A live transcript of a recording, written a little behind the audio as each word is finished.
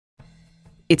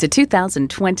It's a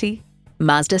 2020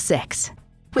 Mazda 6.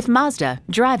 With Mazda,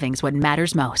 driving's what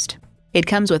matters most. It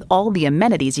comes with all the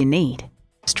amenities you need: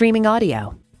 streaming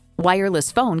audio, wireless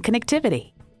phone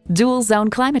connectivity, dual zone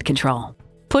climate control,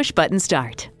 push-button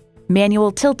start,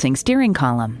 manual tilting steering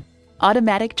column,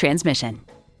 automatic transmission,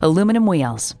 aluminum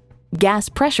wheels, gas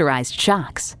pressurized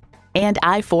shocks, and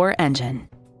i4 engine.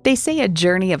 They say a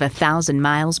journey of 1,000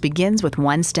 miles begins with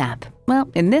one step. Well,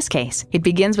 in this case, it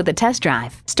begins with a test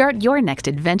drive. Start your next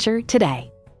adventure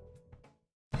today.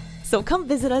 So come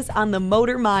visit us on the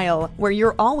Motor Mile, where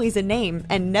you're always a name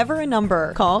and never a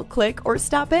number. Call, click, or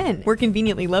stop in. We're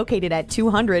conveniently located at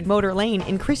 200 Motor Lane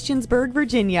in Christiansburg,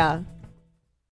 Virginia.